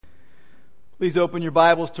Please open your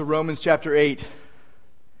Bibles to Romans chapter 8. We're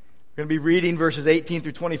going to be reading verses 18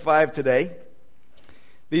 through 25 today.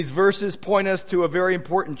 These verses point us to a very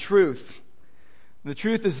important truth. The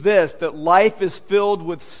truth is this, that life is filled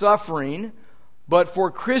with suffering, but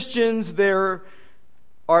for Christians there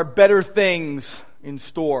are better things in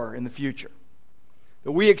store in the future.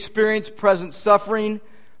 That we experience present suffering,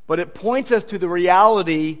 but it points us to the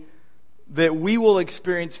reality that we will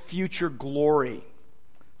experience future glory.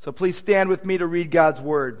 So please stand with me to read God's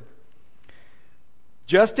Word.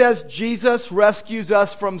 Just as Jesus rescues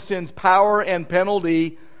us from sin's power and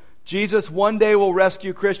penalty, Jesus one day will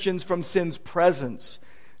rescue Christians from sin's presence.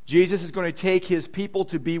 Jesus is going to take His people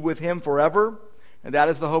to be with Him forever, and that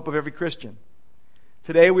is the hope of every Christian.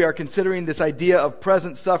 Today we are considering this idea of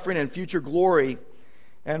present suffering and future glory.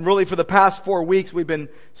 And really for the past 4 weeks we've been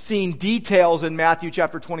seeing details in Matthew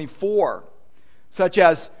chapter 24, such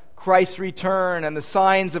as Christ's return and the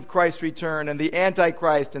signs of Christ's return and the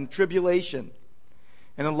Antichrist and tribulation.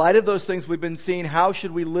 And in light of those things, we've been seeing how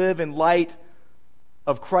should we live in light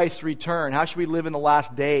of Christ's return? How should we live in the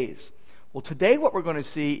last days? Well, today what we're going to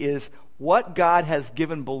see is what God has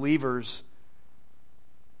given believers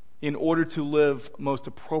in order to live most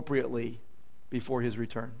appropriately before His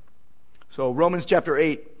return. So Romans chapter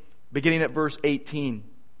 8, beginning at verse 18.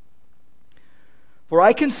 For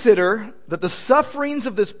I consider that the sufferings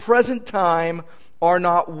of this present time are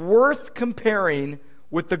not worth comparing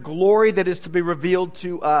with the glory that is to be revealed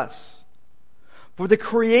to us. For the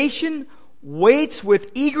creation waits with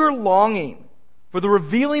eager longing for the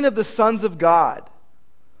revealing of the sons of God.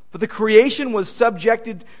 For the creation was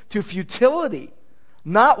subjected to futility,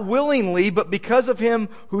 not willingly, but because of Him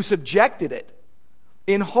who subjected it,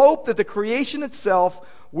 in hope that the creation itself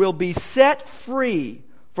will be set free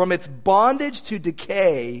from its bondage to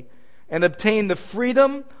decay and obtain the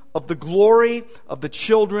freedom of the glory of the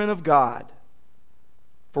children of God.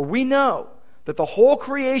 For we know that the whole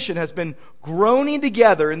creation has been groaning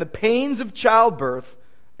together in the pains of childbirth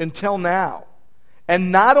until now.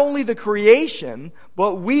 And not only the creation,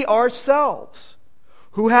 but we ourselves,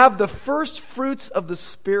 who have the first fruits of the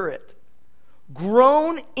Spirit,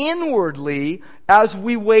 groan inwardly as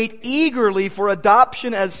we wait eagerly for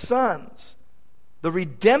adoption as sons, the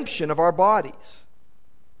redemption of our bodies.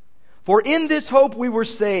 For in this hope we were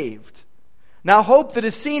saved. Now hope that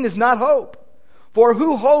is seen is not hope. For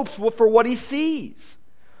who hopes for what he sees?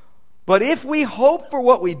 But if we hope for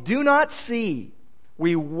what we do not see,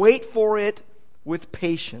 we wait for it with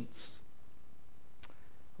patience.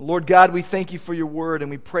 Lord God, we thank You for Your word,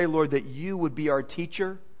 and we pray, Lord, that You would be our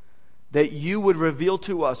teacher, that You would reveal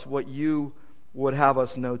to us what You would have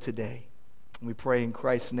us know today. And we pray in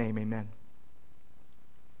Christ's name, amen.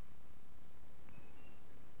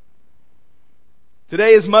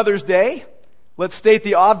 Today is Mother's Day. Let's state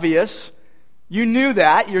the obvious. You knew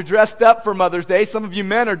that. You're dressed up for Mother's Day. Some of you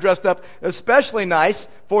men are dressed up especially nice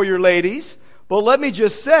for your ladies. But let me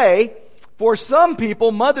just say, for some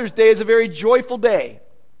people, Mother's Day is a very joyful day.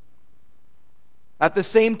 At the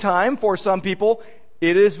same time, for some people,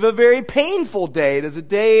 it is a very painful day. It is a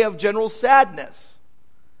day of general sadness.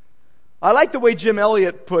 I like the way Jim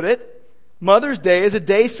Elliot put it. Mother's Day is a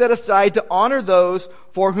day set aside to honor those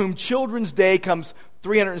for whom Children's Day comes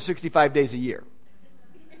 365 days a year.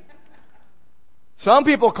 Some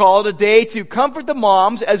people call it a day to comfort the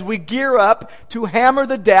moms as we gear up to hammer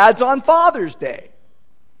the dads on Father's Day.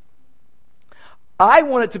 I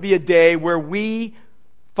want it to be a day where we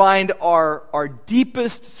find our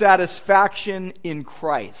deepest satisfaction in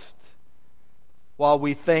Christ while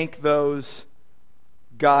we thank those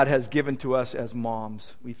God has given to us as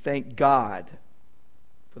moms. We thank God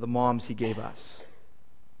for the moms He gave us.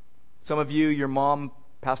 Some of you, your mom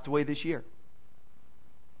passed away this year.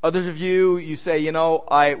 Others of you, you say,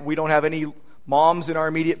 we don't have any moms in our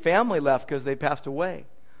immediate family left because they passed away.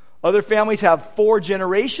 Other families have 4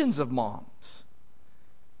 generations of moms.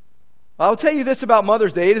 I'll tell you this about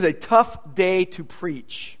Mother's Day. It is a tough day to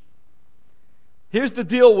preach. Here's the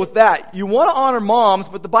deal with that. You want to honor moms,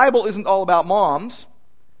 but the Bible isn't all about moms.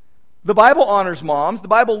 The Bible honors moms. The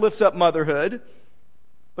Bible lifts up motherhood.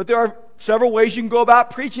 But there are several ways you can go about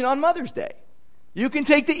preaching on Mother's Day. You can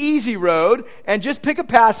take the easy road and just pick a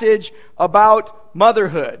passage about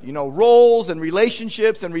motherhood. Roles and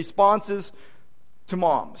relationships and responses to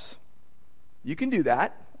moms. You can do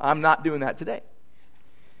that. I'm not doing that today.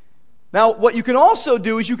 Now, what you can also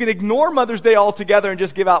do is you can ignore Mother's Day altogether and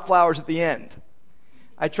just give out flowers at the end.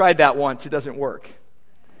 I tried that once. It doesn't work.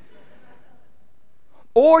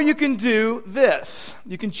 Or you can do this.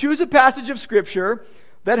 You can choose a passage of Scripture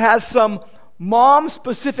that has some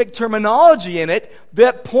mom-specific terminology in it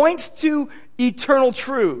that points to eternal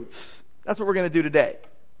truths. That's what we're going to do today.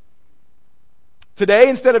 Today,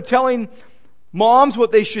 instead of telling moms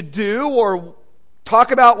what they should do or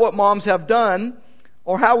talk about what moms have done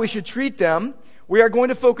or how we should treat them, we are going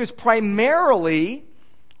to focus primarily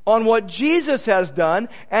on what Jesus has done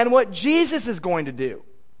and what Jesus is going to do.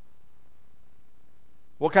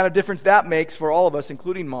 What kind of difference that makes for all of us,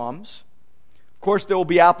 including moms. Of course, there will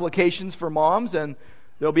be applications for moms, and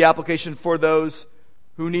there will be application for those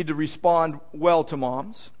who need to respond well to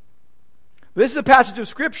moms. This is a passage of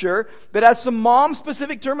Scripture that has some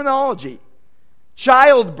mom-specific terminology.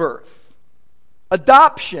 Childbirth,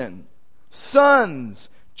 adoption, sons,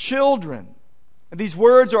 children. And these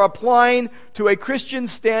words are applying to a Christian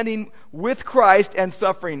standing with Christ and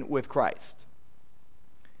suffering with Christ.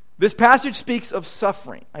 This passage speaks of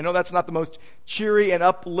suffering. I know that's not the most cheery and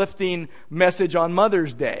uplifting message on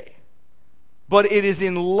Mother's Day, but it is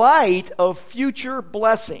in light of future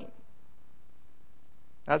blessing.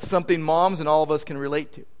 That's something moms and all of us can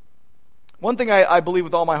relate to. One thing I believe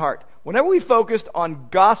with all my heart, whenever we focused on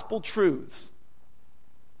gospel truths,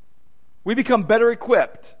 we become better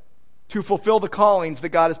equipped to fulfill the callings that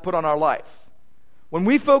God has put on our life. When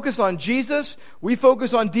we focus on Jesus, we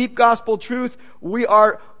focus on deep gospel truth, we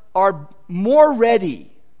are more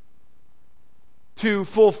ready to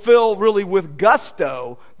fulfill really with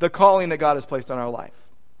gusto the calling that God has placed on our life.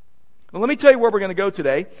 Now, let me tell you where we're going to go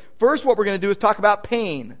today. First, what we're going to do is talk about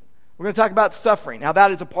pain. We're going to talk about suffering, how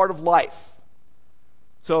that is a part of life.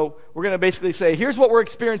 So we're going to basically say, here's what we're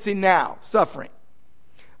experiencing now, suffering.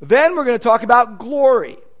 Then we're going to talk about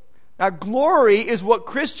glory. Now, glory is what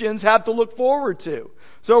Christians have to look forward to.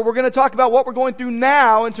 So we're going to talk about what we're going through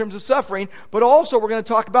now in terms of suffering, but also we're going to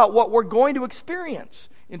talk about what we're going to experience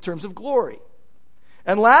in terms of glory.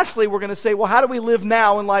 And lastly, we're going to say, well, how do we live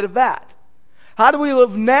now in light of that? How do we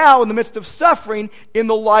live now in the midst of suffering in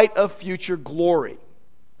the light of future glory?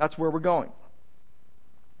 That's where we're going.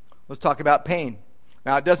 Let's talk about pain.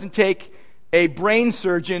 Now, it doesn't take a brain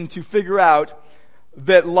surgeon to figure out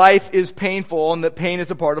that life is painful and that pain is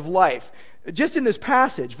a part of life. Just in this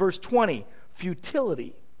passage, verse 20,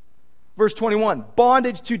 futility. Verse 21,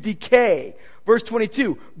 bondage to decay. Verse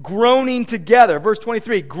 22, groaning together. Verse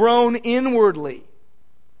 23, groan inwardly.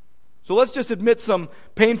 So let's just admit some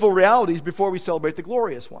painful realities before we celebrate the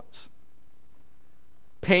glorious ones.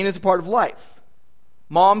 Pain is a part of life.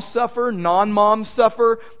 Moms suffer, non-moms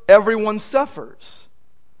suffer, everyone suffers.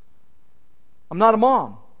 I'm not a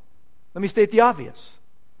mom. Let me state the obvious.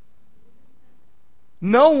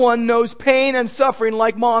 No one knows pain and suffering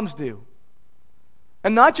like moms do.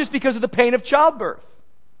 And not just because of the pain of childbirth.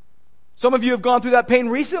 Some of you have gone through that pain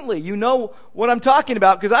recently. You know what I'm talking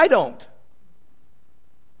about because I don't.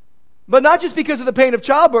 But not just because of the pain of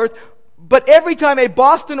childbirth, but every time a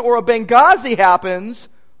Boston or a Benghazi happens,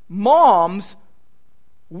 moms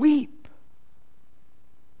weep.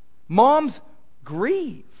 Moms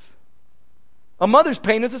grieve. A mother's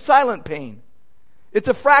pain is a silent pain. It's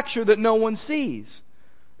a fracture that no one sees.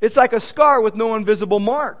 It's like a scar with no invisible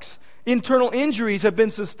marks. Internal injuries have been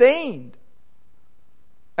sustained.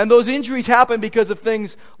 And those injuries happen because of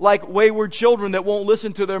things like wayward children that won't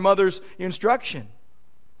listen to their mother's instruction.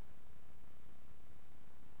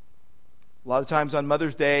 A lot of times on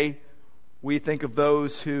Mother's Day, we think of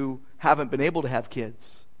those who haven't been able to have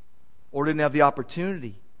kids or didn't have the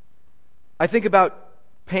opportunity. I think about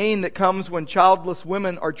pain that comes when childless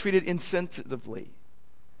women are treated insensitively,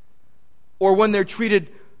 or when they're treated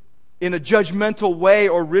in a judgmental way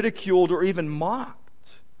or ridiculed or even mocked.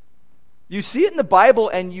 You see it in the Bible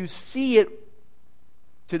and you see it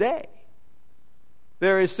today.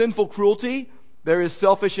 There is sinful cruelty, there is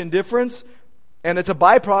selfish indifference, and it's a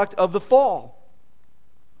byproduct of the fall.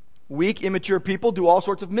 Weak, immature people do all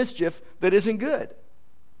sorts of mischief that isn't good.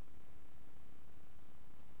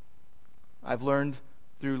 I've learned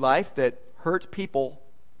through life that hurt people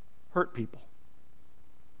hurt people.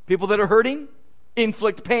 People that are hurting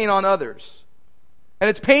inflict pain on others. And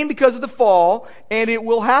it's pain because of the fall, and it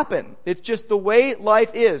will happen. It's just the way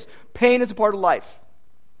life is. Pain is a part of life.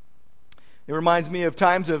 It reminds me of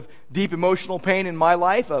times of deep emotional pain in my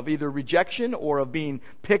life, of either rejection or of being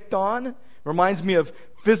picked on. It reminds me of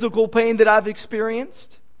physical pain that I've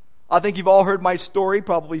experienced. I think you've all heard my story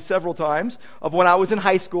probably several times of when I was in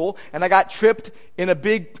high school and I got tripped in a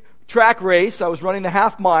big track race. I was running the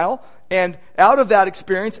half mile, and out of that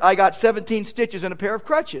experience, I got 17 stitches and a pair of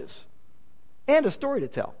crutches and a story to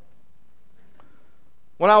tell.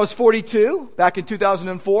 When I was 42, back in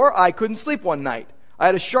 2004, I couldn't sleep one night. I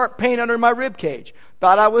had a sharp pain under my rib cage.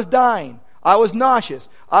 Thought I was dying. I was nauseous.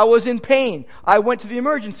 I was in pain. I went to the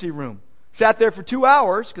emergency room. Sat there for 2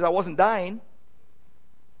 hours because I wasn't dying.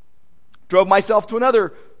 Drove myself to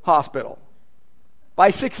another hospital.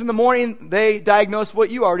 By 6 in the morning, they diagnosed what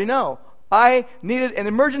you already know. I needed an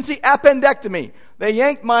emergency appendectomy. They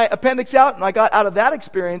yanked my appendix out, and I got out of that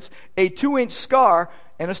experience a 2-inch scar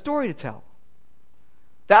and a story to tell.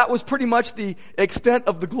 That was pretty much the extent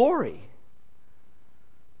of the glory.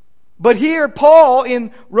 But here, Paul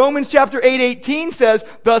in Romans chapter 8:18 says,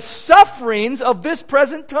 the sufferings of this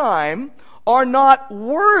present time are not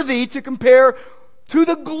worthy to compare to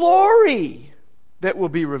the glory that will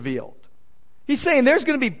be revealed. He's saying there's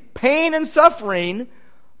going to be pain and suffering,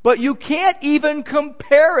 but you can't even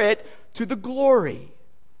compare it to the glory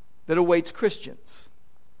that awaits Christians.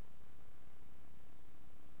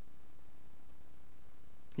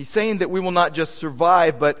 He's saying that we will not just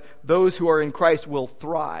survive, but those who are in Christ will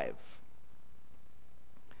thrive.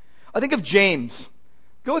 I think of James.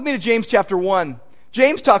 Go with me to James chapter 1.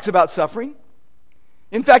 James talks about suffering.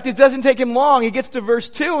 In fact, it doesn't take him long. He gets to verse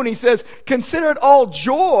 2 and he says, "Consider it all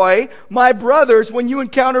joy, my brothers, when you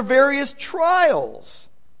encounter various trials.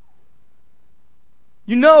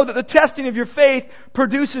 You know that the testing of your faith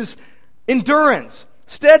produces endurance,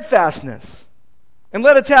 steadfastness. And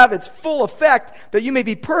let it have its full effect, that you may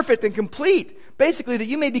be perfect and complete." Basically, that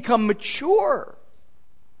you may become mature.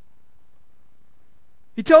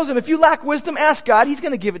 He tells them, if you lack wisdom, ask God. He's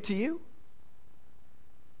going to give it to you.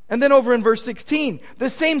 And then over in verse 16, the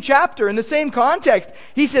same chapter, in the same context,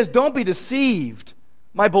 he says, "Don't be deceived,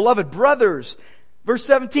 my beloved brothers." Verse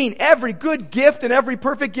 17, "Every good gift and every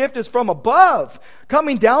perfect gift is from above,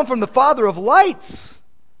 coming down from the Father of lights."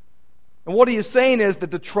 And what he is saying is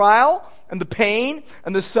that the trial and the pain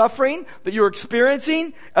and the suffering that you're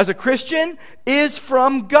experiencing as a Christian is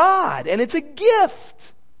from God. And it's a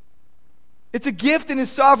gift. It's a gift in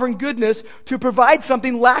His sovereign goodness to provide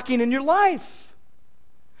something lacking in your life.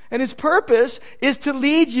 And His purpose is to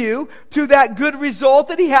lead you to that good result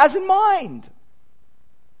that He has in mind.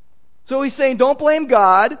 So He's saying, don't blame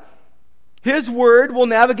God. His word will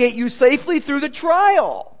navigate you safely through the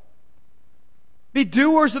trial. Be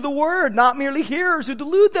doers of the word, not merely hearers who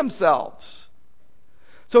delude themselves.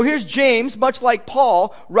 So here's James, much like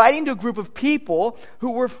Paul, writing to a group of people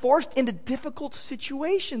who were forced into difficult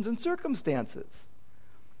situations and circumstances,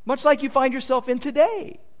 much like you find yourself in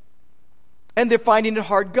today. And they're finding it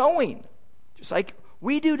hard going, just like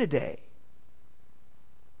we do today.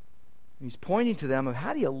 And he's pointing to them of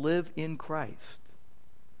how do you live in Christ?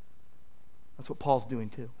 That's what Paul's doing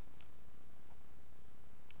too.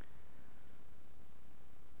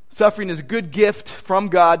 Suffering is a good gift from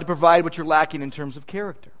God to provide what you're lacking in terms of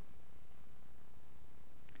character.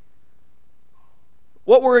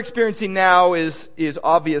 What we're experiencing now is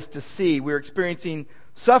obvious to see. We're experiencing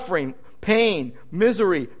suffering, pain,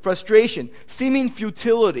 misery, frustration, seeming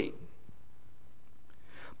futility.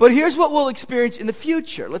 But here's what we'll experience in the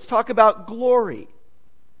future. Let's talk about glory.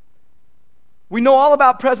 We know all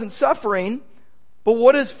about present suffering, but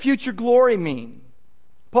what does future glory mean?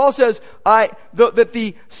 Paul says that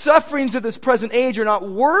the sufferings of this present age are not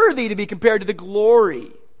worthy to be compared to the glory.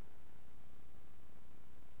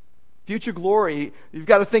 Future glory, you've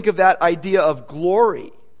got to think of that idea of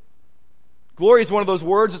glory. Glory is one of those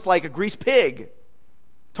words, it's like a greased pig.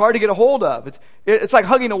 It's hard to get a hold of. It's like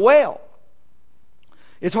hugging a whale.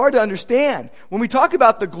 It's hard to understand. When we talk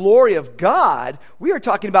about the glory of God, we are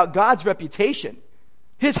talking about God's reputation,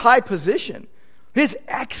 His high position, His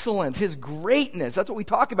excellence, His greatness. That's what we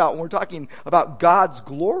talk about when we're talking about God's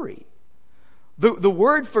glory. The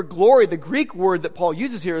word for glory, the Greek word that Paul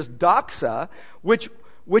uses here is doxa, which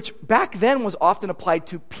back then was often applied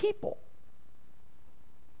to people.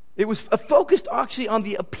 It was focused actually on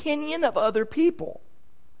the opinion of other people.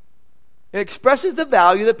 It expresses the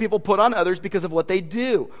value that people put on others because of what they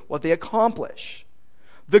do, what they accomplish.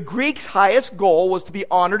 The Greeks' highest goal was to be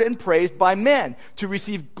honored and praised by men, to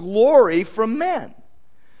receive glory from men.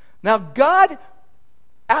 Now, God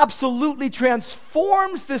absolutely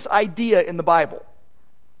transforms this idea in the Bible.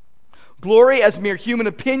 Glory as mere human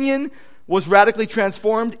opinion was radically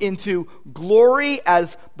transformed into glory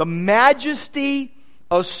as the majesty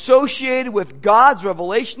associated with God's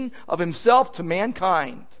revelation of Himself to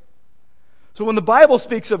mankind. So when the Bible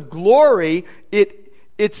speaks of glory,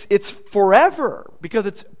 it's forever because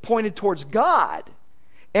it's pointed towards God.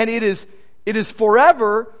 And it is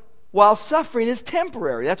forever while suffering is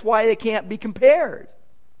temporary. That's why they can't be compared.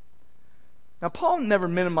 Now, Paul never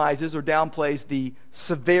minimizes or downplays the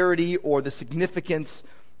severity or the significance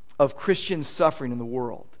of Christian suffering in the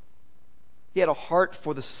world. He had a heart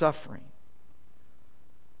for the suffering.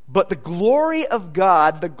 But the glory of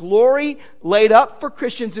God, the glory laid up for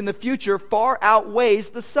Christians in the future, far outweighs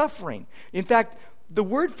the suffering. In fact, the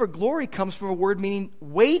word for glory comes from a word meaning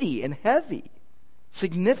weighty and heavy.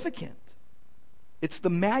 significant. It's the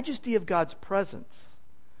majesty of God's presence.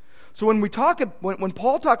 So when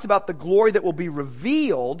Paul talks about the glory that will be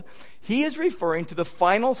revealed, he is referring to the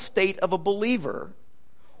final state of a believer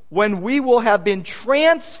when we will have been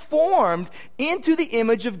transformed into the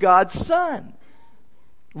image of God's Son.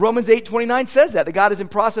 Romans 8:29 says that God is in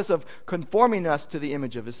process of conforming us to the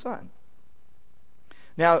image of His Son.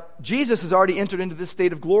 Now, Jesus has already entered into this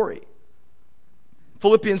state of glory.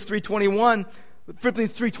 Philippians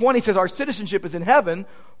 3:20 says our citizenship is in heaven,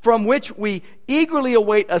 from which we eagerly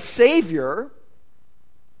await a Savior,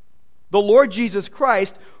 the Lord Jesus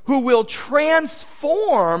Christ, who will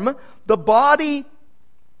transform the body,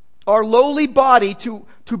 our lowly body,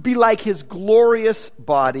 to be like His glorious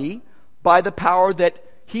body by the power that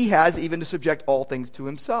He has even to subject all things to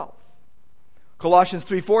Himself. Colossians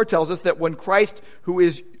 3:4 tells us that when Christ, who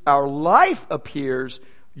is our life, appears,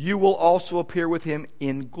 you will also appear with Him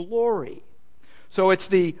in glory. So it's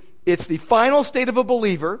the final state of a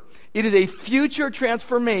believer. It is a future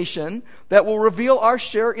transformation that will reveal our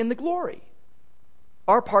share in the glory,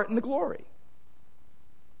 our part in the glory.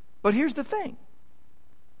 But here's the thing.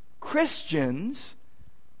 Christians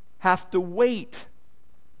have to wait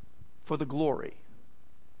for the glory.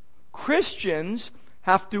 Christians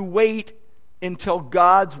have to wait until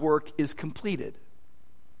God's work is completed.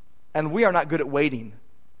 And we are not good at waiting.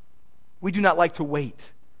 We do not like to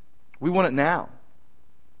wait. We want it now.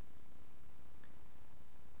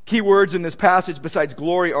 Key words in this passage besides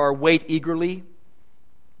glory are wait eagerly.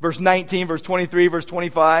 Verse 19, verse 23, verse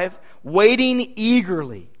 25. Waiting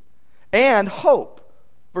eagerly. And hope.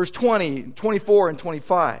 Verse 20, 24, and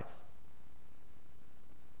 25.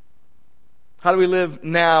 How do we live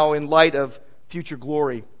now in light of future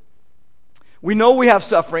glory? We know we have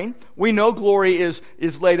suffering. We know glory is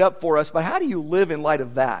laid up for us. But how do you live in light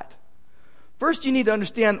of that? First, you need to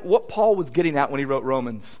understand what Paul was getting at when he wrote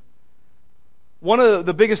Romans. One of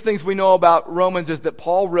the biggest things we know about Romans is that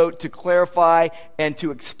Paul wrote to clarify and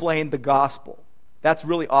to explain the gospel. That's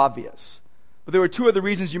really obvious. But there were two other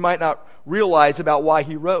reasons you might not realize about why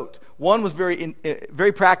he wrote. One was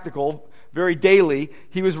very practical, very daily.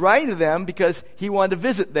 He was writing to them because he wanted to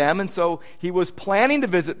visit them, and so he was planning to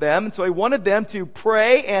visit them, and so he wanted them to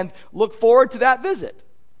pray and look forward to that visit.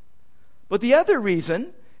 But the other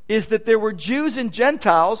reason is that there were Jews and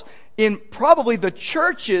Gentiles in probably the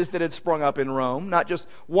churches that had sprung up in Rome, not just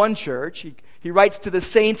one church. He writes to the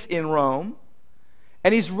saints in Rome,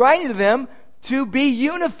 and he's writing to them to be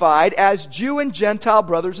unified as Jew and Gentile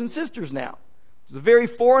brothers and sisters now. It's a very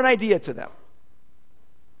foreign idea to them.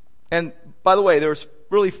 And by the way, there's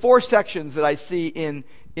really 4 sections that I see in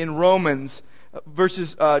Romans,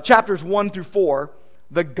 chapters 1 through 4,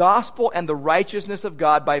 the gospel and the righteousness of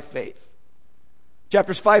God by faith.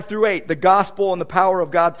 Chapters 5 through 8, the gospel and the power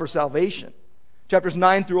of God for salvation. Chapters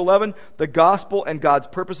 9 through 11, the gospel and God's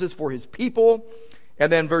purposes for His people. And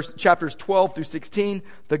then chapters 12 through 16,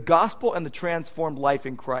 the gospel and the transformed life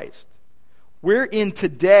in Christ. We're in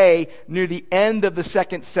today near the end of the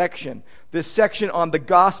second section, this section on the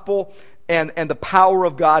gospel and the power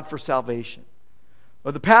of God for salvation.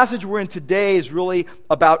 But the passage we're in today is really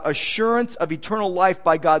about assurance of eternal life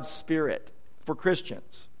by God's Spirit for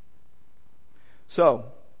Christians.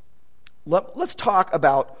 So, let's talk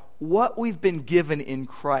about what we've been given in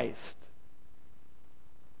Christ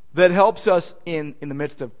that helps us in the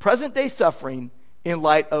midst of present-day suffering in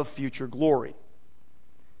light of future glory.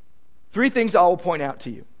 3 things I will point out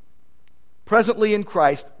to you. Presently in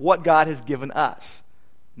Christ, what God has given us.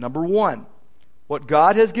 Number 1, what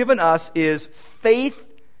God has given us is faith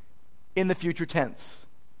in the future tense.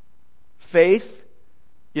 Faith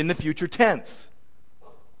in the future tense.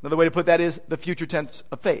 Another way to put that is the future tense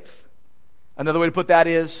of faith. Another way to put that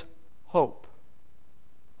is hope.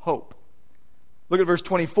 Hope. Look at verse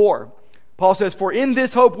 24. Paul says, "For in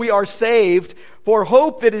this hope we are saved, for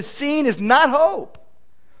hope that is seen is not hope.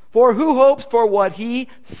 For who hopes for what he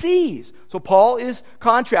sees?" So Paul is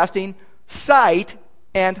contrasting sight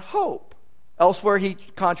and hope. Elsewhere he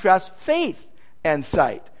contrasts faith and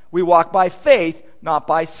sight. We walk by faith, not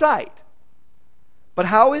by sight. But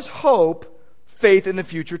how is hope faith in the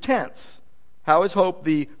future tense? How is hope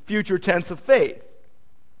the future tense of faith?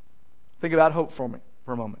 Think about hope for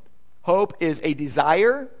a moment. Hope is a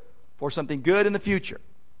desire for something good in the future.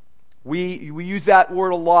 We use that word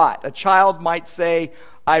a lot. A child might say,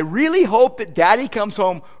 "I really hope that Daddy comes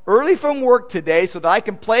home early from work today so that I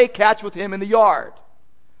can play catch with him in the yard."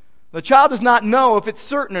 The child does not know if it's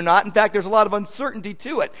certain or not. In fact, there's a lot of uncertainty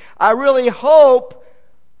to it. I really hope,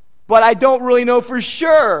 but I don't really know for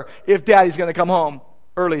sure if Daddy's going to come home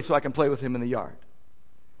early so I can play with him in the yard.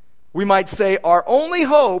 We might say our only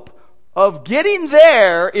hope of getting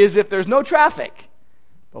there is if there's no traffic.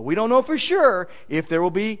 But we don't know for sure if there will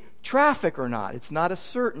be traffic or not. It's not a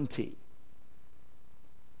certainty.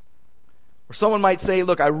 Or someone might say,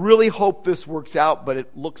 look, I really hope this works out, but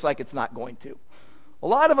it looks like it's not going to. A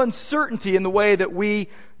lot of uncertainty in the way that we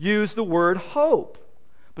use the word hope.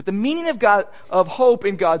 But the meaning of hope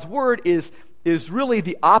in God's word is really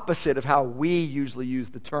the opposite of how we usually use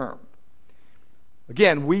the term.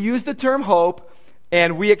 Again, we use the term hope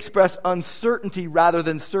and we express uncertainty rather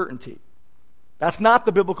than certainty. That's not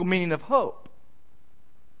the biblical meaning of hope.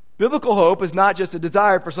 Biblical hope is not just a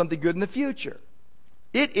desire for something good in the future.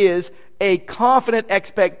 It is a confident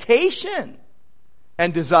expectation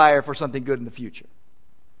and desire for something good in the future.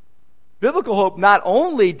 Biblical hope not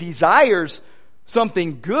only desires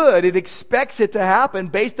something good, it expects it to happen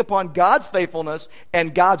based upon God's faithfulness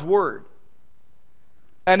and God's word.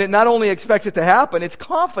 And it not only expects it to happen, it's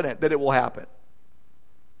confident that it will happen.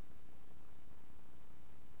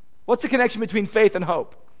 What's the connection between faith and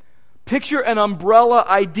hope? Picture an umbrella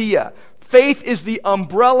idea. Faith is the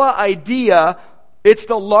umbrella idea. It's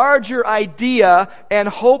the larger idea, and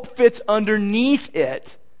hope fits underneath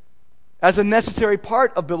it as a necessary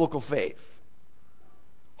part of biblical faith.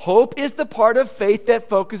 Hope is the part of faith that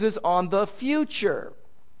focuses on the future.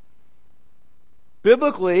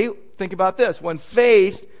 Biblically, think about this. When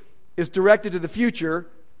faith is directed to the future,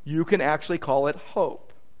 you can actually call it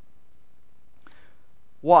hope.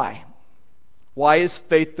 Why? Why is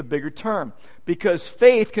faith the bigger term? Because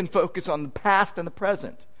faith can focus on the past and the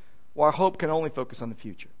present, while hope can only focus on the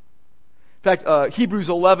future. In fact, Hebrews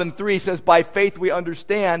 11:3 says, by faith we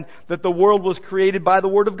understand that the world was created by the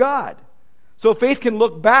word of God. So faith can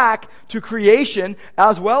look back to creation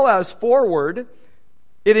as well as forward.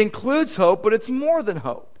 It includes hope, but it's more than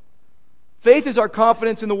hope. Faith is our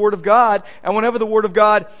confidence in the word of God, and whenever the word of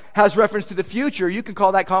God has reference to the future, you can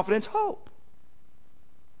call that confidence hope.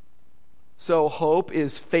 So hope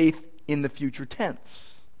is faith in the future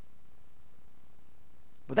tense.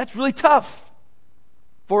 But that's really tough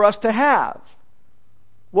for us to have.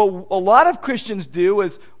 What a lot of Christians do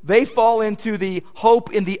is they fall into the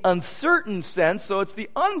hope in the uncertain sense, so it's the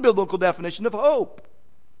unbiblical definition of hope.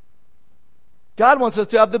 God wants us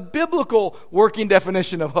to have the biblical working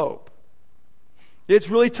definition of hope. It's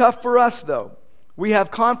really tough for us, though. We have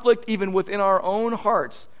conflict even within our own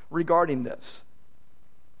hearts regarding this.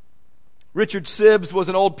 Richard Sibbes was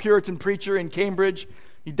an old Puritan preacher in Cambridge.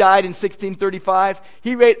 He died in 1635.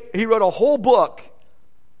 He wrote a whole book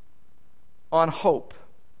on hope.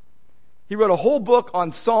 He wrote a whole book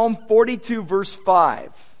on Psalm 42, verse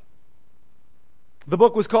 5. The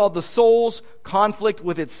book was called The Soul's Conflict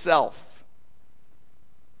with Itself.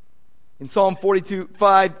 In Psalm 42,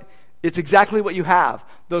 5, it's exactly what you have.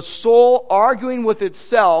 The soul arguing with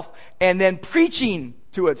itself and then preaching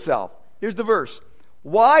to itself. Here's the verse.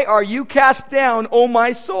 Why are you cast down, O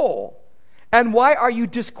my soul? And why are you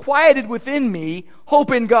disquieted within me?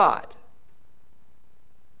 Hope in God.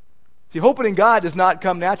 See, hoping in God does not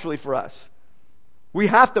come naturally for us. We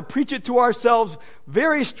have to preach it to ourselves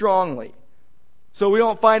very strongly so we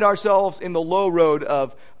don't find ourselves in the low road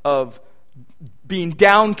of being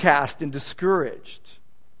downcast and discouraged.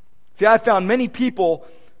 See, I've found many people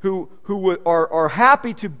who are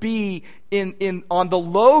happy to be on the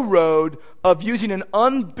low road of using an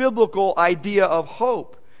unbiblical idea of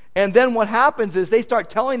hope. And then what happens is they start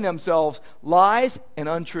telling themselves lies and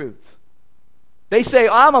untruths. They say,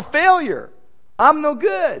 I'm a failure. I'm no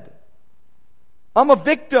good. I'm a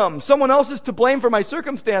victim. Someone else is to blame for my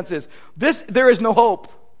circumstances. There is no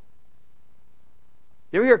hope.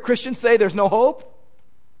 You ever hear Christians say there's no hope?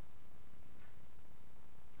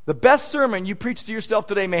 The best sermon you preach to yourself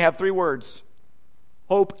today may have 3 words.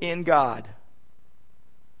 Hope in God.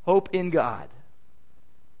 Hope in God.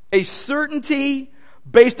 A certainty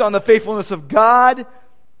based on the faithfulness of God,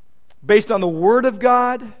 based on the Word of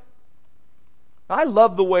God. I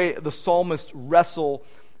love the way the psalmists wrestle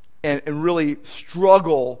and really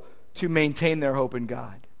struggle to maintain their hope in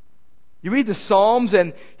God. You read the Psalms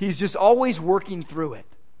and he's just always working through it.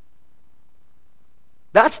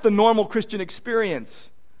 That's the normal Christian experience.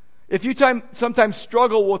 If you sometimes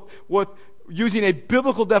struggle with using a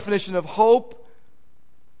biblical definition of hope,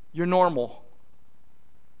 you're normal.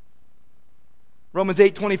 Romans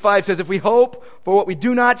 8:25 says, if we hope for what we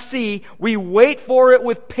do not see, we wait for it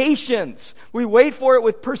with patience. We wait for it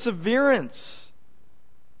with perseverance.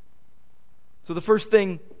 So the first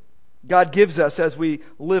thing God gives us as we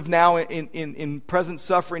live now in present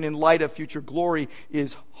suffering in light of future glory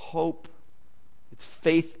is hope. It's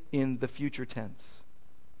faith in the future tense.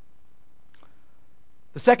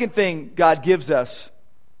 The second thing God gives us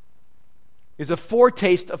is a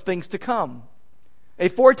foretaste of things to come. A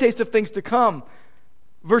foretaste of things to come.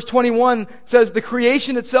 Verse 21 says, the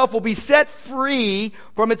creation itself will be set free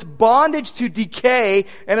from its bondage to decay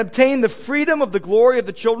and obtain the freedom of the glory of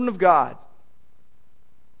the children of God.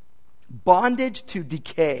 Bondage to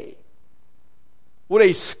decay. What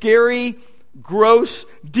a scary, gross,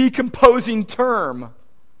 decomposing term.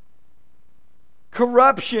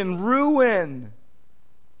 Corruption, ruin.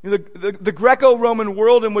 The Greco-Roman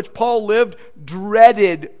world in which Paul lived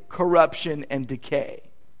dreaded corruption and decay.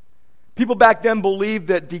 People back then believed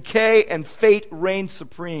that decay and fate reigned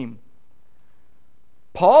supreme.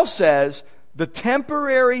 Paul says the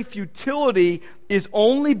temporary futility is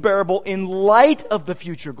only bearable in light of the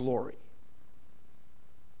future glory.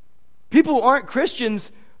 People who aren't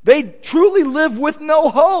Christians, they truly live with no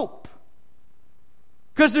hope.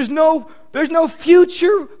 Because there's no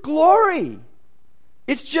future glory.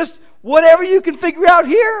 It's just whatever you can figure out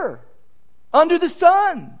here, under the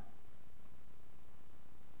sun.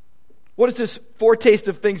 What is this foretaste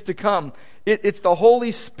of things to come? It's the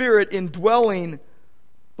Holy Spirit indwelling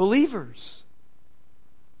believers.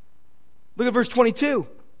 Look at verse 22.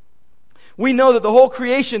 We know that the whole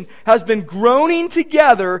creation has been groaning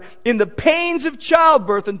together in the pains of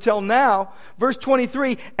childbirth until now. Verse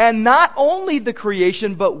 23, and not only the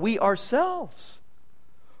creation, but we ourselves,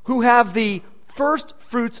 who have the first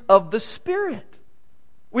fruits of the Spirit.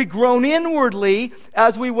 We groan inwardly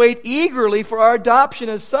as we wait eagerly for our adoption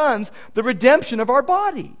as sons, the redemption of our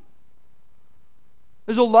body.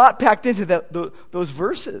 There's a lot packed into those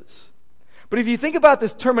verses. But if you think about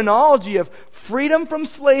this terminology of freedom from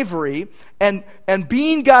slavery and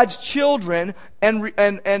being God's children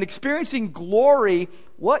and experiencing glory,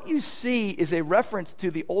 what you see is a reference to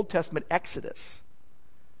the Old Testament Exodus.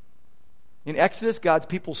 In Exodus, God's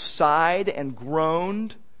people sighed and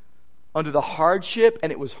groaned under the hardship,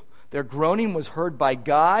 and their groaning was heard by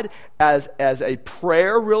God as a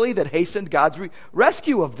prayer, really, that hastened God's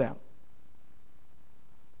rescue of them.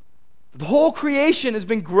 The whole creation has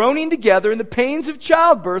been groaning together in the pains of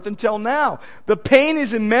childbirth until now. The pain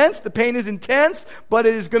is immense, the pain is intense, but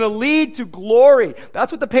it is going to lead to glory.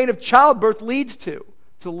 That's what the pain of childbirth leads to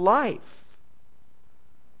life.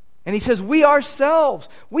 And he says, we ourselves,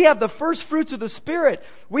 we have the first fruits of the Spirit.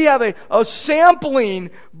 We have a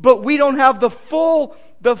sampling, but we don't have the full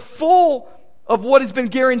of what has been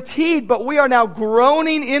guaranteed, but we are now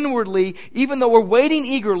groaning inwardly, even though we're waiting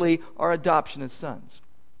eagerly our adoption as sons.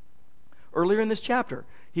 Earlier in this chapter,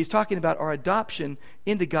 he's talking about our adoption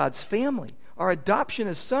into God's family, our adoption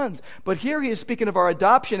as sons. But here he is speaking of our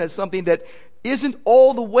adoption as something that isn't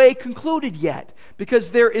all the way concluded yet,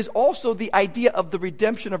 because there is also the idea of the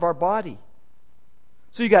redemption of our body.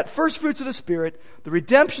 So you got first fruits of the Spirit, the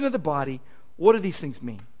redemption of the body. What do these things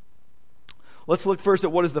mean? Let's look first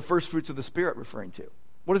at what is the first fruits of the Spirit referring to.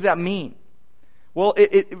 What does that mean? Well,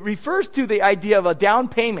 it refers to the idea of a down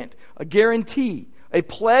payment, a guarantee, a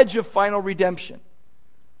pledge of final redemption,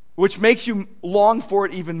 which makes you long for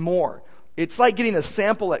it even more. It's like getting a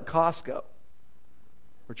sample at Costco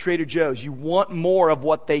or Trader Joe's. You want more of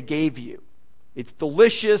what they gave you. It's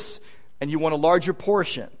delicious, and you want a larger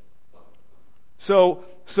portion. So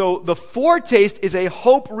the foretaste is a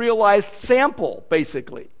hope-realized sample,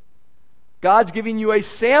 basically. God's giving you a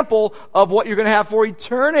sample of what you're going to have for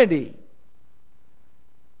eternity.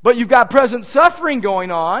 But you've got present suffering going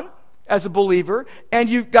on as a believer, and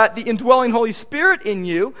you've got the indwelling Holy Spirit in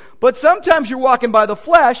you, but sometimes you're walking by the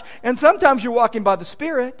flesh, and sometimes you're walking by the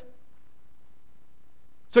Spirit.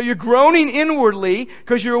 So you're groaning inwardly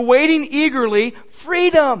because you're awaiting eagerly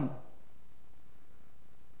freedom.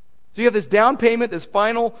 So you have this down payment, this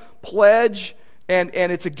final pledge, and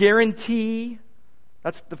it's a guarantee.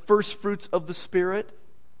 That's the first fruits of the Spirit.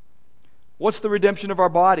 What's the redemption of our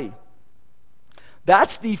body?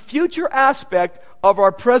 That's the future aspect of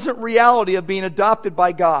our present reality of being adopted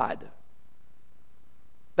by God.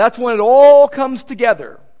 That's when it all comes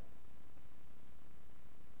together.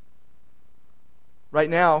 Right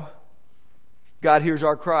now, God hears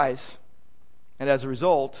our cries. And as a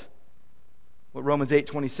result, what Romans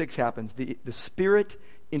 8:26 happens. The Spirit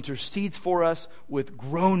intercedes for us with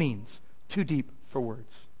groanings too deep for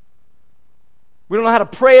words. We don't know how to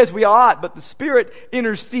pray as we ought, but the Spirit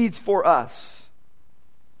intercedes for us.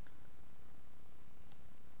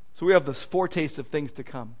 So we have this foretaste of things to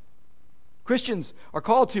come. Christians are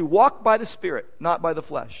called to walk by the Spirit, not by the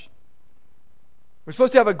flesh. We're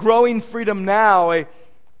supposed to have a growing freedom now,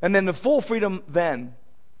 and then the full freedom then.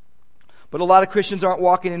 But a lot of Christians aren't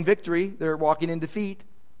walking in victory. They're walking in defeat.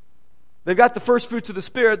 They've got the first fruits of the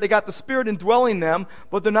Spirit. They got the Spirit indwelling them,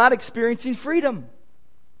 but they're not experiencing freedom.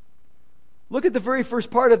 Look at the very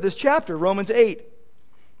first part of this chapter, Romans 8.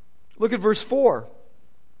 Look at verse 4.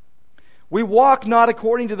 We walk not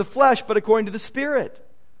according to the flesh, but according to the Spirit.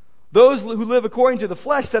 Those who live according to the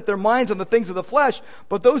flesh set their minds on the things of the flesh,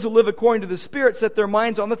 but those who live according to the Spirit set their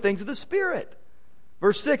minds on the things of the Spirit.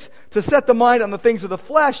 Verse 6, to set the mind on the things of the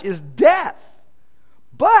flesh is death,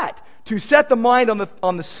 but to set the mind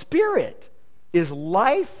on the Spirit is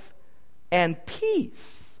life and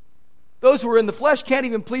peace. Those who are in the flesh can't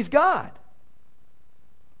even please God.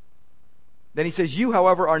 Then he says, you,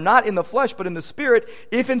 however, are not in the flesh, but in the Spirit,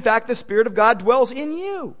 if in fact the Spirit of God dwells in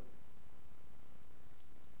you.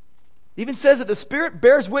 It even says that the Spirit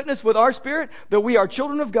bears witness with our spirit that we are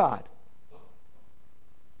children of God.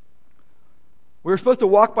 We're supposed to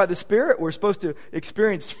walk by the Spirit. We're supposed to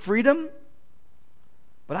experience freedom.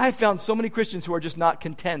 But I have found so many Christians who are just not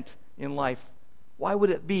content in life. Why would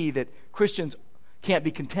it be that Christians can't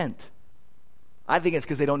be content? I think it's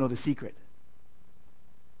because they don't know the secret.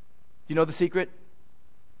 Do you know the secret?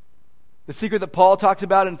 The secret that Paul talks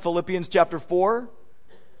about in Philippians chapter 4?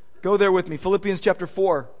 Go there with me. Philippians chapter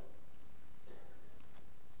 4.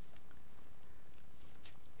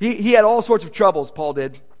 He had all sorts of troubles, Paul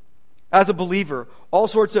did, as a believer. All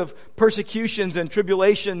sorts of persecutions and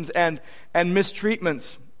tribulations and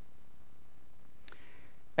mistreatments.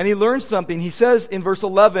 And he learned something. He says in verse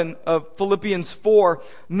 11 of Philippians 4,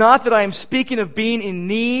 not that I am speaking of being in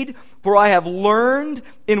need, for I have learned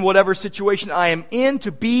in whatever situation I am in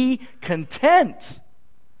to be content.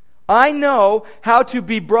 I know how to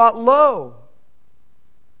be brought low.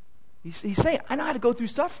 He's saying, I know how to go through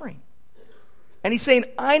suffering. And he's saying,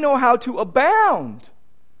 I know how to abound.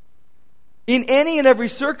 In any and every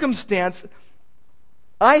circumstance,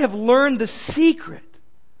 I have learned the secret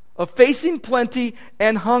of facing plenty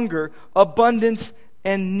and hunger, abundance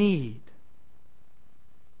and need.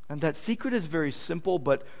 And that secret is very simple,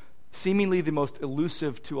 but seemingly the most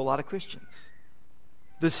elusive to a lot of Christians.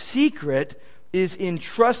 The secret is in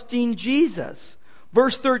trusting Jesus.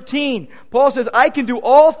 Verse 13, Paul says, I can do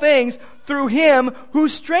all things through him who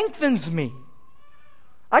strengthens me.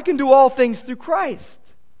 I can do all things through Christ.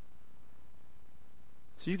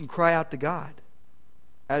 So you can cry out to God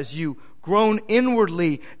as you groan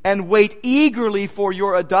inwardly and wait eagerly for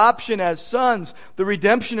your adoption as sons, the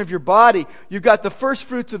redemption of your body. You've got the first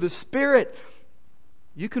fruits of the Spirit.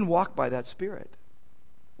 You can walk by that Spirit.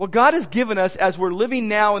 What God has given us as we're living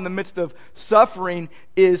now in the midst of suffering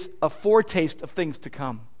is a foretaste of things to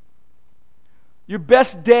come. Your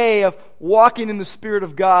best day of walking in the Spirit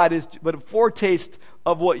of God is but a foretaste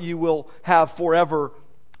of what you will have forever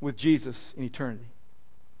with Jesus in eternity.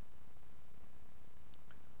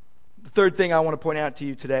 The third thing I want to point out to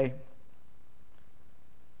you today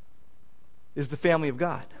is the family of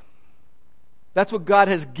God. That's what God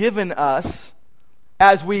has given us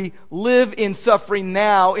as we live in suffering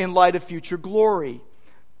now in light of future glory.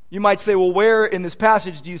 You might say, well, where in this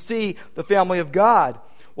passage do you see the family of God?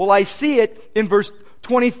 Well, I see it in verse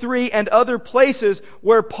 23 and other places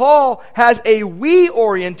where Paul has a we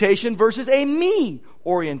orientation versus a me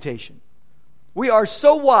orientation. We are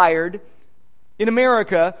so wired in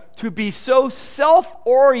America to be so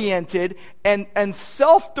self-oriented and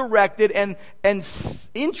self-directed and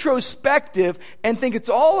introspective and think it's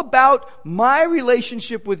all about my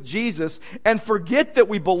relationship with Jesus and forget that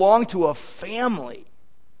we belong to a family.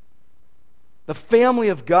 The family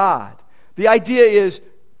of God. The idea is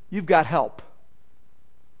you've got help.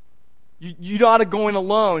 You're not going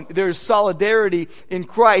alone. There's solidarity in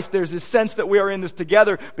Christ. There's this sense that we are in this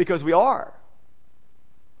together because we are.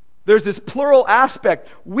 There's this plural aspect.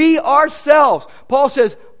 We ourselves, Paul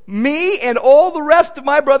says, me and all the rest of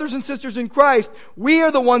my brothers and sisters in Christ, we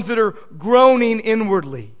are the ones that are groaning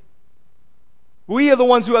inwardly. We are the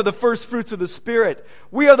ones who have the first fruits of the Spirit.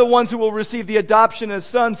 We are the ones who will receive the adoption as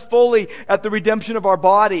sons fully at the redemption of our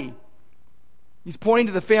body. He's pointing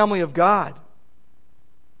to the family of God.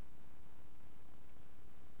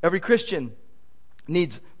 Every Christian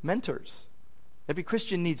needs mentors. Every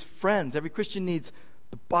Christian needs friends. Every Christian needs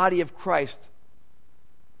the body of Christ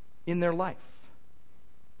in their life,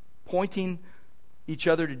 pointing each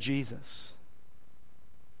other to Jesus.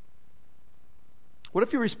 What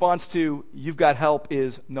if your response to "you've got help"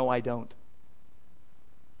 is "no, I don't"?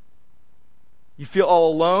 You feel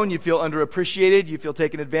all alone, you feel underappreciated, you feel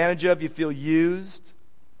taken advantage of, you feel used.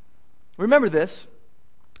 Remember this,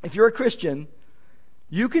 if you're a Christian,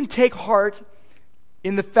 you can take heart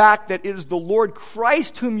in the fact that it is the Lord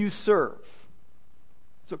Christ whom you serve.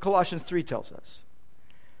 That's what Colossians 3 tells us.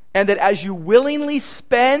 And that as you willingly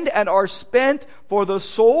spend and are spent for the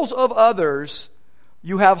souls of others,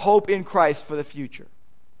 you have hope in Christ for the future.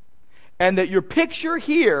 And that your picture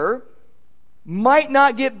here might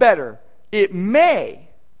not get better. It may.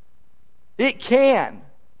 It can.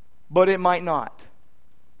 But it might not.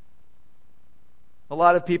 A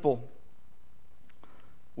lot of people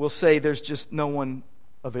will say there's just no one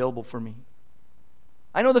available for me.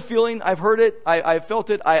 I know the feeling. I've heard it. I've felt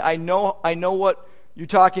it. I know what you're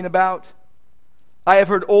talking about. I have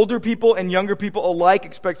heard older people and younger people alike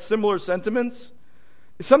express similar sentiments.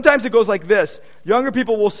 Sometimes it goes like this. Younger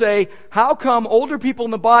people will say, how come older people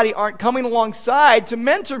in the body aren't coming alongside to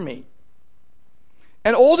mentor me?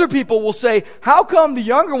 And older people will say, how come the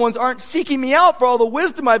younger ones aren't seeking me out for all the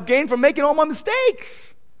wisdom I've gained from making all my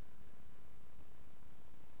mistakes?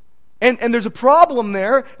 And there's a problem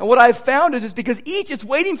there. And what I've found is it's because each is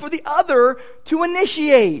waiting for the other to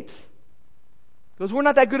initiate. Because we're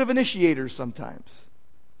not that good of initiators sometimes.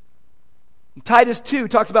 Titus 2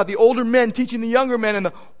 talks about the older men teaching the younger men and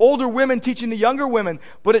the older women teaching the younger women.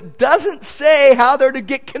 But it doesn't say how they're to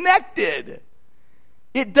get connected.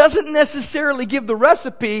 It doesn't necessarily give the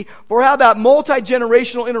recipe for how that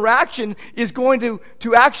multi-generational interaction is going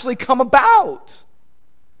to actually come about.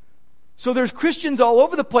 So there's Christians all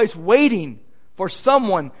over the place waiting for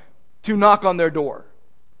someone to knock on their door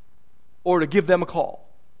or to give them a call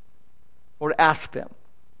or to ask them.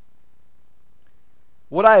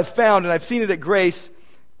 What I have found, and I've seen it at Grace,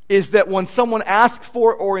 is that when someone asks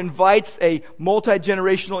for or invites a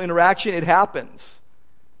multi-generational interaction, it happens.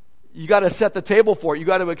 You got to set the table for it. You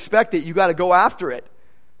got to expect it. You got to go after it.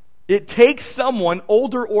 It takes someone,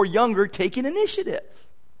 older or younger, taking initiative.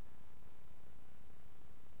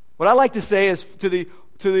 What I like to say is to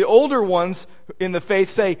the older ones in the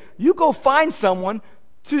faith, say, you go find someone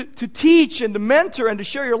to teach and to mentor and to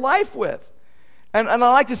share your life with. And I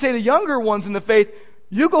like to say to younger ones in the faith,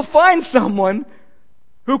 you go find someone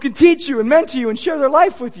who can teach you and mentor you and share their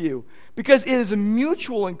life with you. Because it is a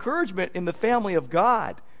mutual encouragement in the family of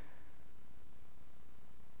God.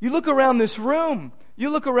 You look around this room, you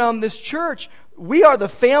look around this church, we are the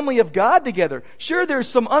family of God together. Sure, there's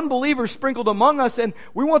some unbelievers sprinkled among us, and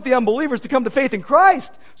we want the unbelievers to come to faith in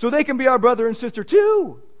Christ so they can be our brother and sister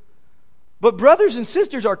too. But brothers and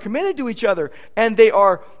sisters are committed to each other, and they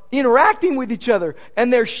are interacting with each other,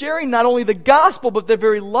 and they're sharing not only the gospel, but their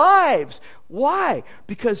very lives. Why?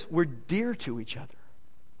 Because we're dear to each other.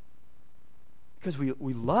 Because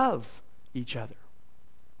we love each other.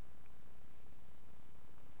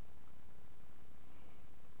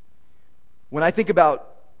 When I think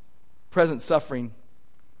about present suffering,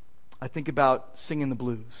 I think about singing the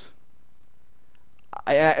blues.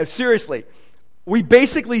 Seriously, we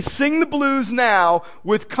basically sing the blues now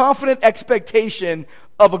with confident expectation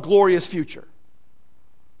of a glorious future.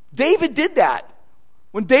 David did that.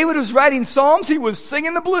 When David was writing Psalms, he was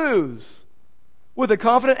singing the blues with a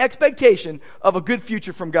confident expectation of a good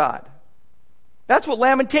future from God. That's what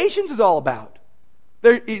Lamentations is all about.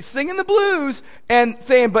 He's singing the blues and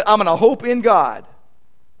saying, but I'm going to hope in God.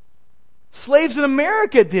 Slaves in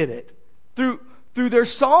America did it through their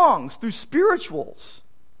songs, through spirituals.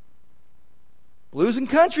 Blues and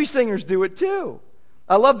country singers do it too.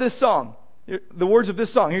 I love this song. The words of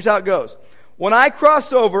this song. Here's how it goes. When I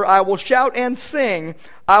cross over, I will shout and sing.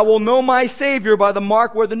 I will know my Savior by the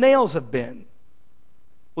mark where the nails have been.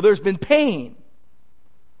 Well, there's been pain.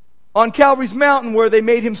 On Calvary's mountain where they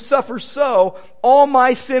made him suffer so, all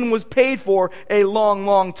my sin was paid for a long,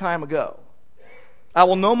 long time ago. I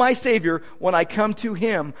will know my Savior when I come to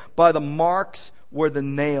him by the marks where the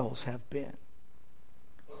nails have been.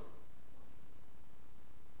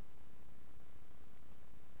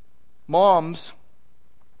 Moms,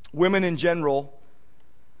 women in general,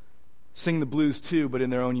 sing the blues too, but in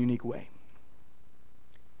their own unique way.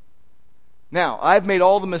 Now, I've made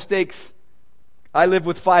all the mistakes. I live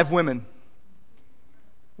with 5 women.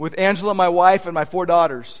 With Angela, my wife, and my 4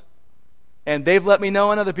 daughters. And they've let me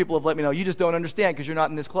know, and other people have let me know, you just don't understand because you're not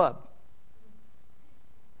in this club.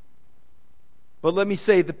 But let me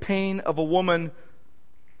say, the pain of a woman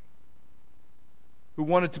who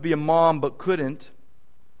wanted to be a mom but couldn't,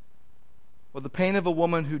 or the pain of a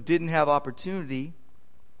woman who didn't have opportunity,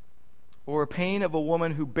 or a pain of a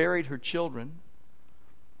woman who buried her children,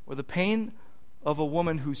 or the pain of a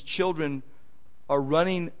woman whose children are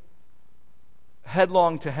running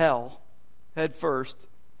headlong to hell, head first,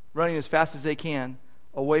 running as fast as they can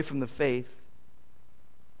away from the faith,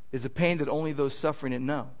 is a pain that only those suffering it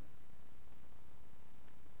know.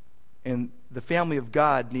 And the family of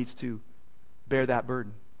God needs to bear that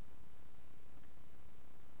burden.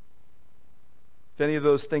 If any of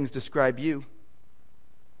those things describe you,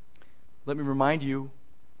 let me remind you,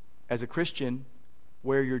 as a Christian,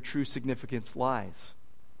 where your true significance lies.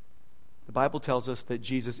 The Bible tells us that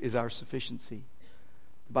Jesus is our sufficiency.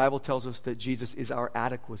 The Bible tells us that Jesus is our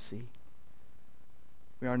adequacy.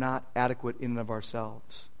 We are not adequate in and of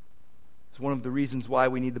ourselves. It's one of the reasons why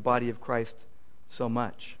we need the body of Christ so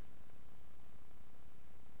much.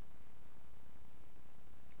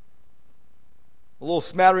 A little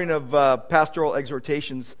smattering of pastoral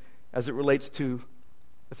exhortations as it relates to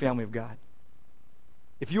the family of God.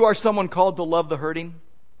 If you are someone called to love the hurting,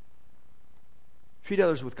 treat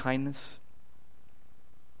others with kindness.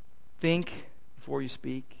 Think before you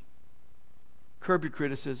speak. Curb your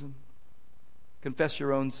criticism. Confess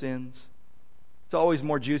your own sins. It's always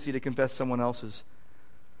more juicy to confess someone else's.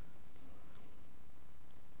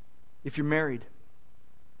 If you're married,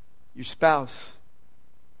 your spouse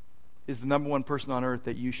is the number one person on earth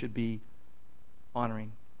that you should be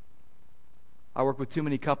honoring. I work with too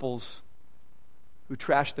many couples who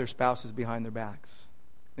trash their spouses behind their backs.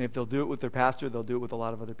 And if they'll do it with their pastor, they'll do it with a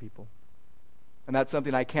lot of other people. And that's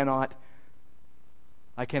something I cannot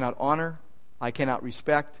honor, I cannot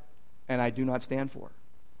respect, and I do not stand for.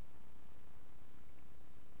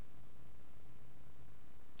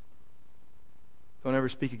 Don't ever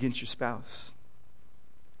speak against your spouse.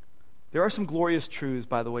 There are some glorious truths,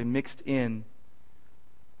 by the way, mixed in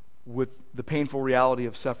with the painful reality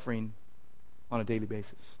of suffering on a daily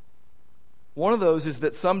basis. One of those is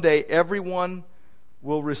that someday everyone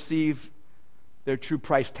will receive their true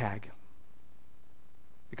price tag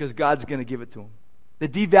because God's going to give it to them. The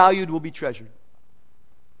devalued will be treasured.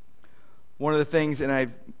 One of the things, and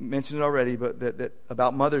I've mentioned it already, but that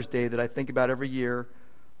about Mother's Day that I think about every year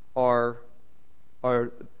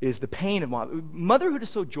is the pain of motherhood is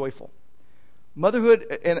so joyful.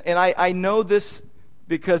 Motherhood, and I know this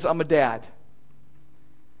because I'm a dad.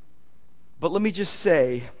 But let me just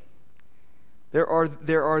say, there are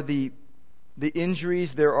the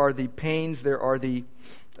injuries, there are the pains, there are the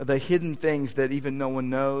hidden things that even no one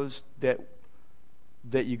knows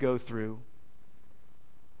that you go through.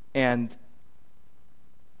 And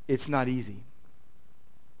it's not easy.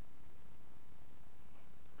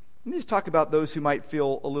 Let me just talk about those who might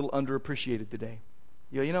feel a little underappreciated today.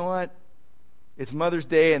 You know what? It's Mother's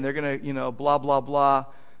Day and they're going to, blah, blah, blah.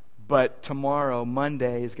 But tomorrow,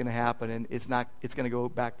 Monday, is going to happen and it's going to go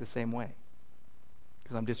back the same way.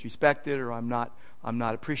 Because I'm disrespected or I'm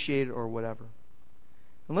not appreciated or whatever.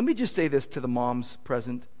 And let me just say this to the moms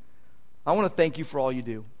present. I want to thank you for all you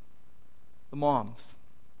do. The moms.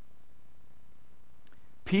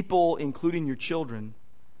 People, including your children,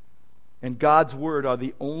 and God's Word are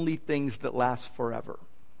the only things that last forever.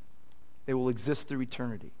 They will exist through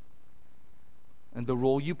eternity. And the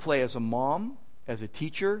role you play as a mom, as a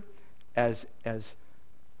teacher,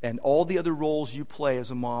 and all the other roles you play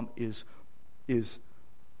as a mom is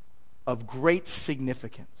of great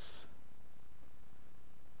significance.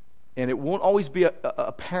 And it won't always be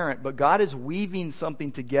apparent, but God is weaving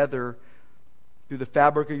something together through the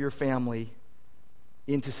fabric of your family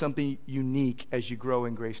into something unique as you grow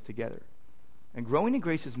in grace together. And growing in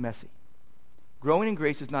grace is messy. Growing in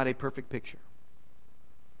grace is not a perfect picture.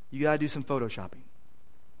 You got to do some photoshopping.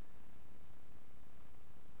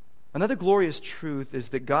 Another glorious truth is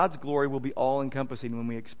that God's glory will be all-encompassing when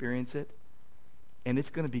we experience it, and it's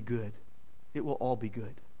going to be good. It will all be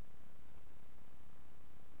good.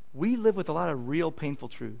 We live with a lot of real painful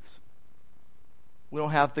truths. We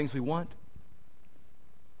don't have things we want,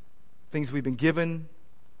 things we've been given,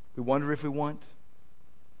 we wonder if we want.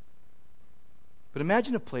 But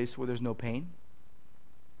imagine a place where there's no pain.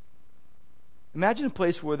 Imagine a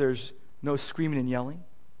place where there's no screaming and yelling.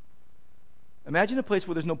 Imagine a place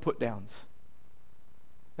where there's no put-downs.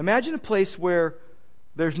 Imagine a place where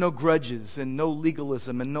there's no grudges and no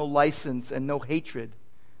legalism and no license and no hatred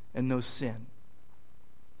and no sin.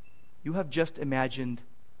 You have just imagined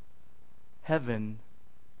heaven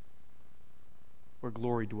where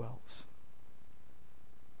glory dwells.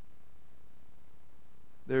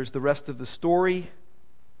 There's the rest of the story.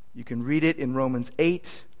 You can read it in Romans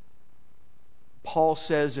 8. Paul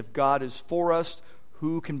says, if God is for us,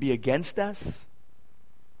 who can be against us?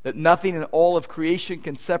 That nothing in all of creation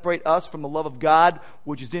can separate us from the love of God,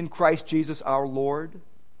 which is in Christ Jesus our Lord.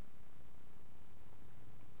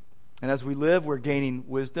 And as we live, we're gaining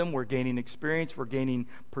wisdom, we're gaining experience, we're gaining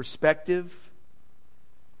perspective.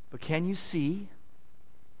 But can you see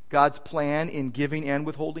God's plan in giving and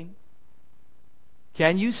withholding?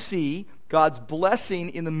 Can you see God's blessing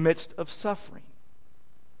in the midst of suffering?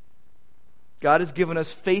 God has given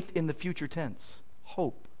us faith in the future tense,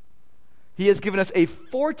 hope. He has given us a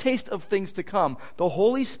foretaste of things to come, the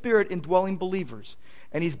Holy Spirit indwelling believers.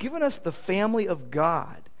 And He's given us the family of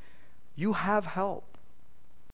God. You have help.